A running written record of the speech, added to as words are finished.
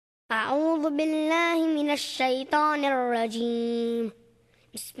أعوذ بالله من الشيطان الرجيم.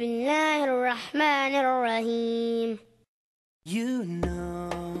 بسم الله الرحمن الرحيم. You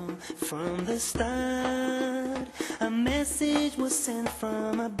know, from the start, a message was sent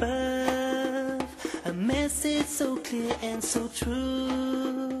from above. A message so clear and so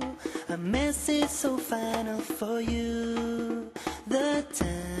true. A message so final for you. The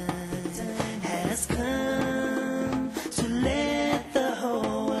time has come to let the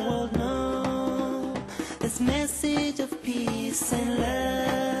whole world know. This message of peace and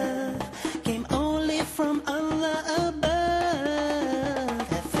love came only from Allah above.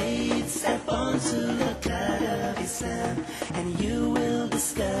 Have faith, step onto the cloud of Islam, and you will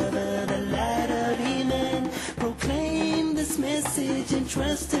discover the light of Iman. Proclaim this message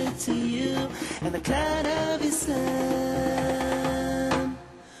entrusted to you, and the cloud of Islam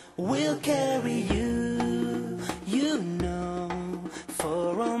will carry you. You know,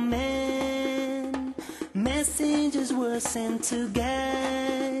 for all men, messengers were sent to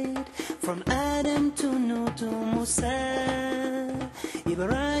guide, from Adam to Nuh to Musa,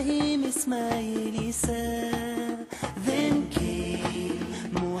 Ibrahim, Ismail, Isa. Then came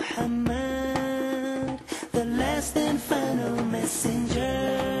Muhammad, the last and final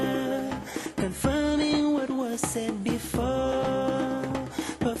messenger, confirming what was said before,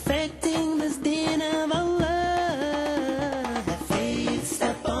 perfecting this deen of Allah. Have faith,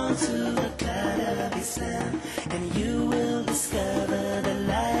 step onto the cloud of Islam, and you will discover the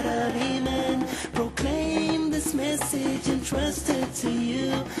light of Iman. Proclaim this message entrusted to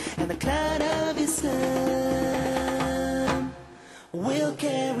you, and the cloud of Islam will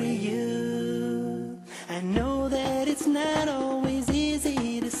carry you. I know that it's not always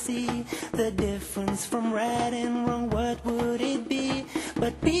easy to see the difference from right and wrong. What would it be?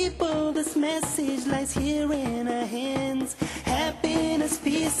 But people, this message lies here in our hands. Happiness,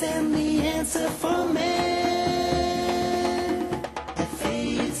 peace, and the answer for man. Have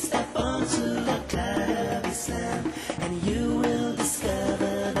faith, step onto the cloud of Islam, and you will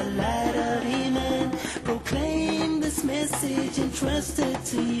discover the light of Iman. Proclaim this message entrusted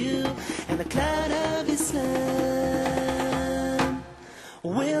to you, and the cloud of Islam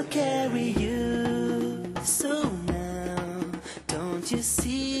will carry you. So now, don't you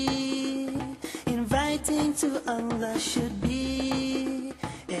see, inviting to Allah should be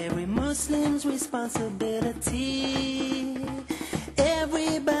every Muslim's responsibility.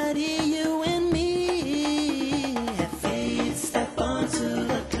 Everybody, you and me, have faith, step onto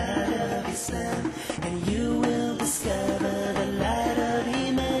the cloud of Islam, and you will discover the light of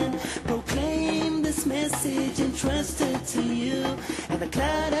Iman. Proclaim this message entrusted to you, and the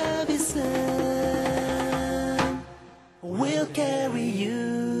cloud of Islam will carry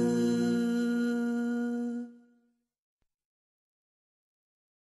you.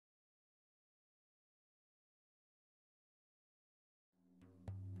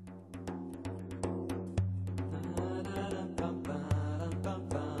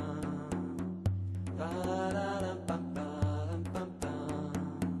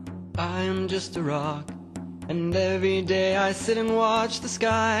 I am just a rock, and every day I sit and watch the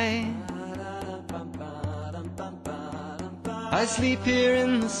sky. I sleep here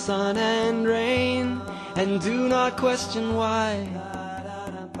in the sun and rain, and do not question why.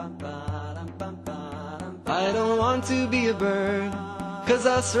 I don't want to be a bird, 'cause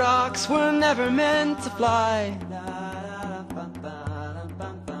us rocks were never meant to fly.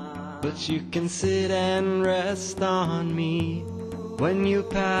 But you can sit and rest on me when you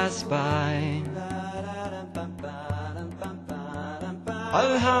pass by.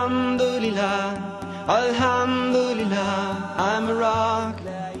 Alhamdulillah, Alhamdulillah, I'm a rock,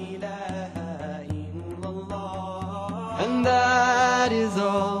 and that is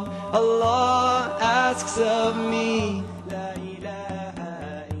all Allah asks of me.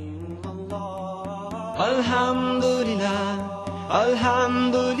 Alhamdulillah,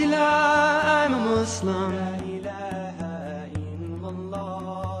 Alhamdulillah, I'm a Muslim,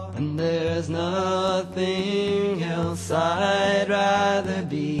 and there's nothing else I'd rather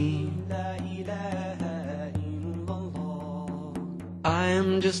be. I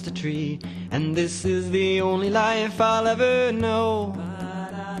am just a tree, and this is the only life I'll ever know.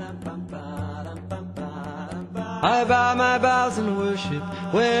 I bow my bows and worship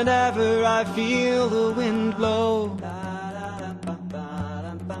whenever I feel the wind blow.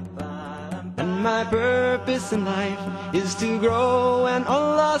 And my purpose in life is to grow, and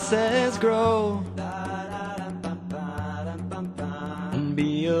Allah says grow, and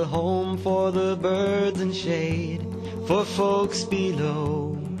be a home for the birds and shade for folks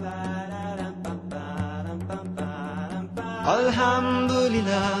below.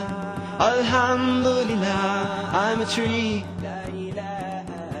 Alhamdulillah, Alhamdulillah, I'm a tree,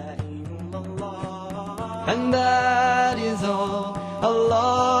 and that is all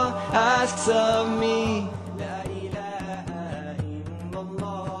Allah asks of me.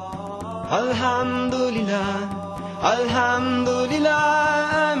 Alhamdulillah, Alhamdulillah,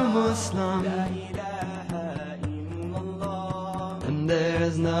 I'm a Muslim, and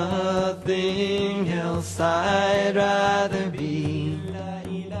there's nothing else I'd rather be.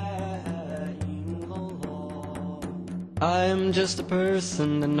 I'm just a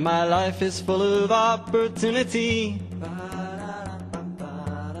person and my life is full of opportunity.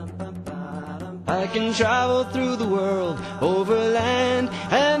 I can travel through the world, over land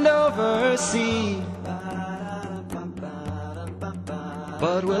and over sea.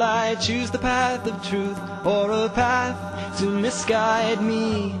 But will I choose the path of truth or a path to misguide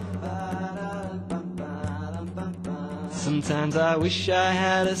me? Sometimes I wish I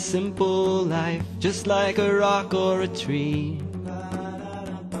had a simple life, just like a rock or a tree.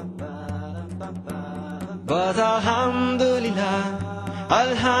 But Alhamdulillah,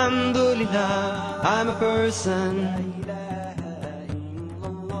 Alhamdulillah, I'm a person,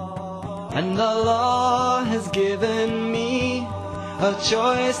 and Allah has given me a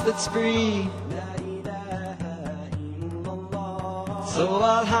choice that's free. So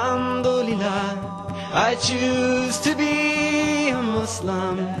Alhamdulillah, I choose to be a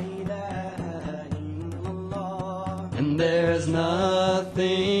Muslim, and there's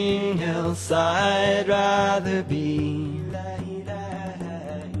nothing else I'd rather be.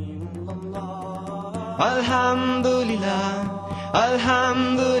 Alhamdulillah,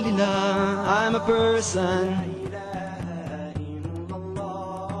 Alhamdulillah, I'm a person,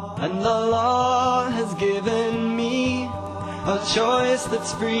 and Allah has given me a choice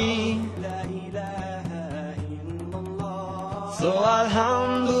that's free. So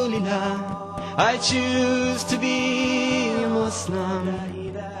Alhamdulillah, I choose to be a Muslim,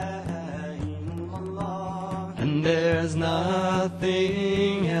 and there's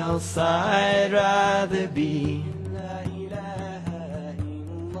nothing else I'd rather be.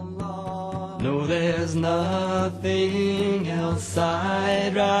 No, there's nothing else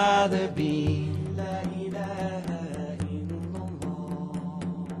I'd rather be.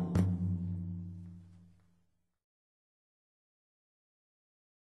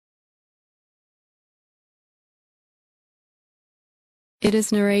 It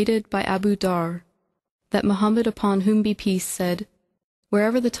is narrated by Abu Dar that Muhammad, upon whom be peace, said,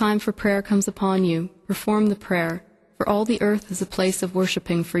 "Wherever the time for prayer comes upon you, perform the prayer, for all the earth is a place of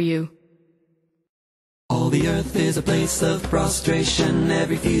worshipping for you." All the earth is a place of prostration,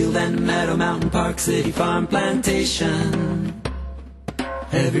 every field and meadow, mountain, park, city, farm, plantation.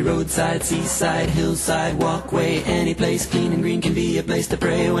 Every roadside, seaside, hillside, walkway, any place clean and green can be a place to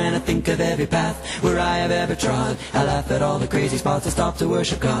pray. When I think of every path where I have ever trod, I laugh at all the crazy spots I stop to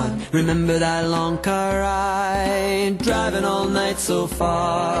worship God. Remember that long car ride, driving all night so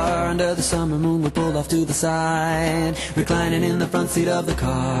far. Under the summer moon we pulled off to the side, reclining in the front seat of the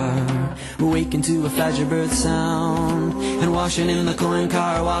car, waking to a Flagerbird sound, and washing in the coin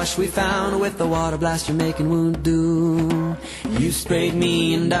car wash we found. With the water blaster making won't do, you sprayed me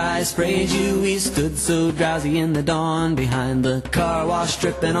and I sprayed you. We stood so drowsy in the dawn, behind the car wash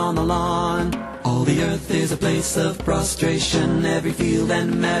dripping on the lawn. All the earth is a place of prostration, every field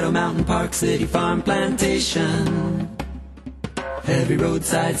and meadow, mountain, park, city, farm, plantation. Every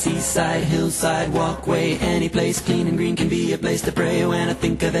roadside, seaside, hillside, walkway, any place clean and green can be a place to pray. When I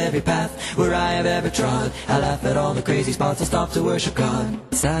think of every path where I have ever trod, I laugh at all the crazy spots I stop to worship God.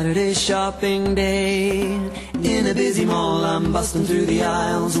 Saturday shopping day, in a busy mall I'm busting through the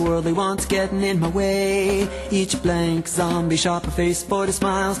aisles, worldly wants getting in my way. Each blank zombie shopper face 40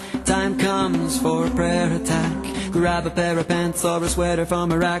 smiles. Time comes for a prayer attack, grab a pair of pants or a sweater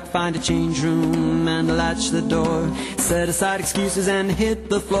from a rack, find a change room and latch the door, set aside excuses and hit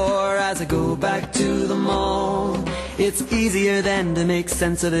the floor. As I go back to the mall, it's easier than to make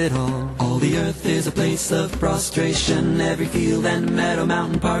sense of it all. All the earth is a place of prostration, every field and meadow,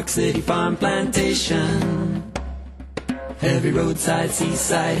 mountain, park, city, farm, plantation. Every roadside,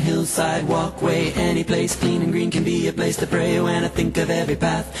 seaside, hillside, walkway, any place clean and green can be a place to pray. When I think of every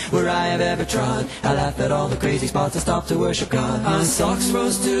path where I have ever trod, I laugh at all the crazy spots I stop to worship God. Our socks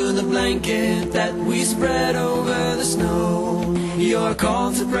rose to the blanket that we spread over the snow. Your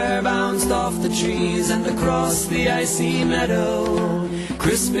call to prayer bounced off the trees and across the icy meadow.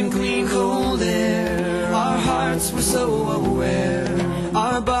 Crisp and clean cold air, our hearts were so aware.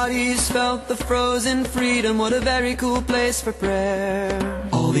 Our bodies felt the frozen freedom, what a very cool place for prayer.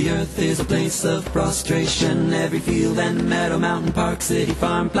 All All the earth is a place of prostration, every field and meadow, mountain, park, city,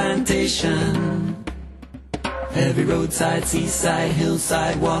 farm, plantation. Every roadside, seaside,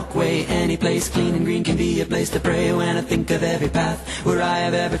 hillside, walkway, any place clean and green can be a place to pray. When I think of every path where I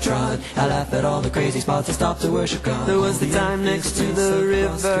have ever trod, I laugh at all the crazy spots I stop to worship God. There was the time next to the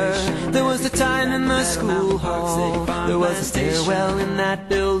river, there was the time in the school hall, there was a stairwell in that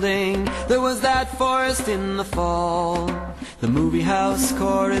building, there was that forest in the fall, the movie house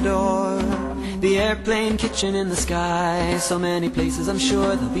corridor, the airplane kitchen in the sky. So many places, I'm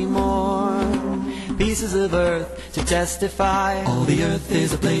sure there'll be more pieces of earth to testify. All the earth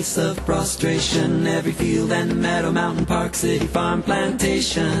is a place of prostration, every field and meadow, mountain, park, city, farm,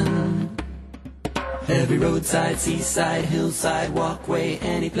 plantation. Every roadside, seaside, hillside, walkway,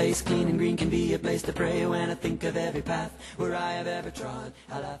 any place clean and green can be a place to pray. When I think of every path where I have ever trod,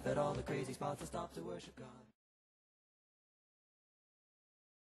 I laugh at all the crazy spots I stop to worship God.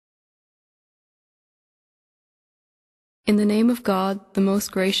 In the name of God, the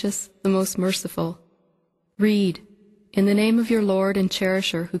most gracious, the most merciful. Read, in the name of your Lord and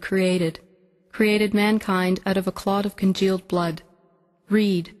Cherisher who created mankind out of a clot of congealed blood.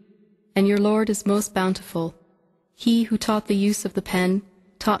 Read, and your Lord is most bountiful. He who taught the use of the pen,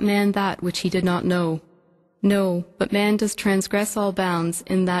 taught man that which he did not know. No, but man does transgress all bounds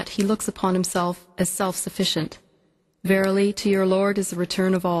in that he looks upon himself as self-sufficient. Verily, to your Lord is the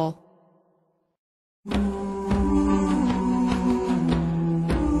return of all.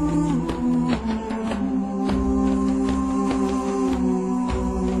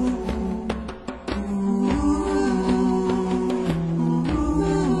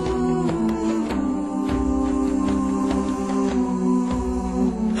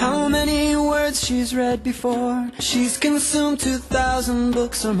 She's read before, she's consumed 2,000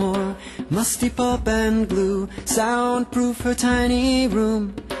 books or more. Musty pulp and glue soundproof her tiny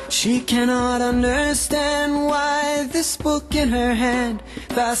room. She cannot understand why this book in her hand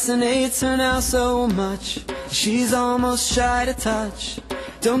fascinates her now so much. She's almost shy to touch.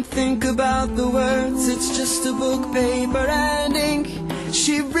 Don't think about the words, it's just a book, paper and ink.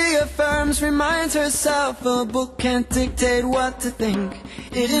 She reaffirms, reminds herself, a book can't dictate what to think.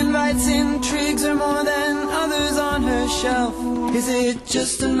 It invites, intrigues her more than others on her shelf. Is it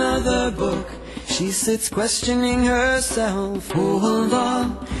just another book? She sits questioning herself. Oh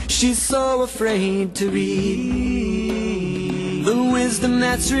Allah, she's so afraid to read. The wisdom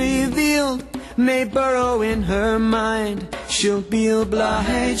that's revealed may burrow in her mind. She'll be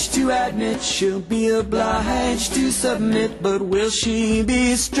obliged to admit, she'll be obliged to submit. But will she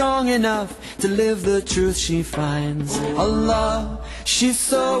be strong enough to live the truth she finds? Allah, she's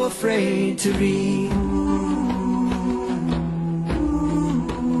so afraid to read.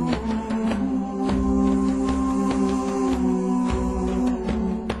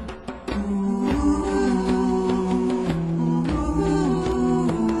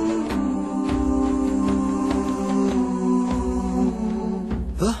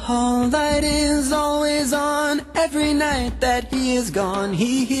 The light is always on every night that he is gone.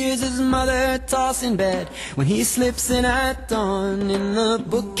 He hears his mother toss in bed when he slips in at dawn. In the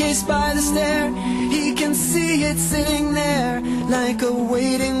bookcase by the stair, he can see it sitting there, like a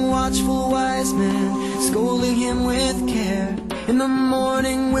waiting, watchful wise man, scolding him with care. In the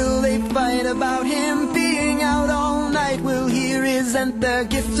morning will they fight about him being out all night? Will he resent their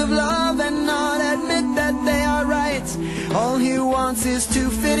gift of love and not admit that they are right? All he wants is to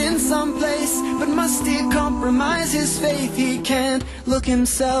fit in some place, but must he compromise his faith? He can't look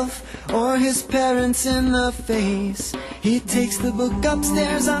himself or his parents in the face. He takes the book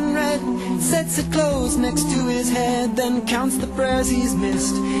upstairs unread, sets it closed next to his head, then counts the prayers he's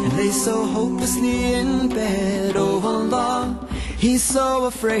missed and lays so hopelessly in bed. Oh Allah, he's so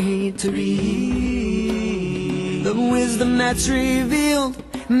afraid to read. The wisdom that's revealed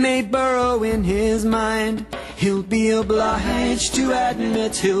may burrow in his mind. He'll be obliged to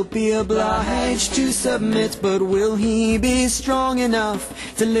admit, he'll be obliged to submit. But will he be strong enough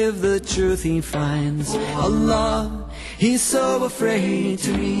to live the truth he finds? Allah, he's so afraid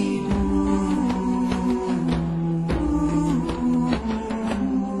to read.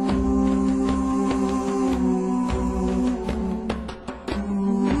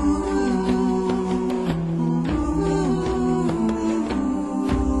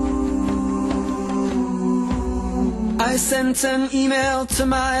 I sent an email to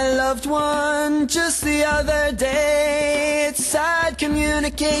my loved one just the other day. It's sad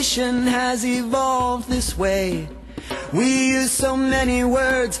communication has evolved this way. We use so many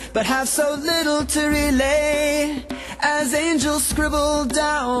words but have so little to relay. as angels scribble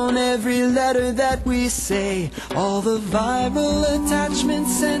down every letter that we say. All the viral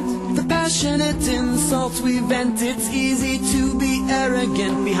attachments sent, the passionate insults we vent. It's easy to be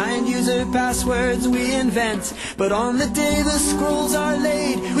arrogant behind user passwords we invent. But on the day the scrolls are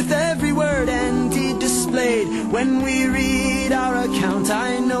laid, with every word and deed displayed, when we read our account,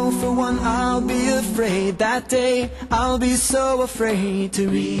 I know for one I'll be afraid. That day I'll be so afraid to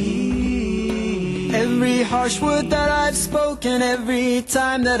read every harsh word that I've spoken, every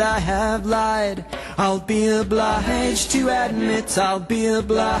time that I have lied. I'll be obliged to admit, I'll be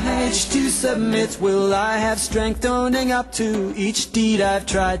obliged to submit. Will I have strength owning up to each deed I've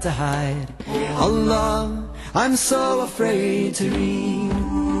tried to hide? Allah, I'm so afraid to read.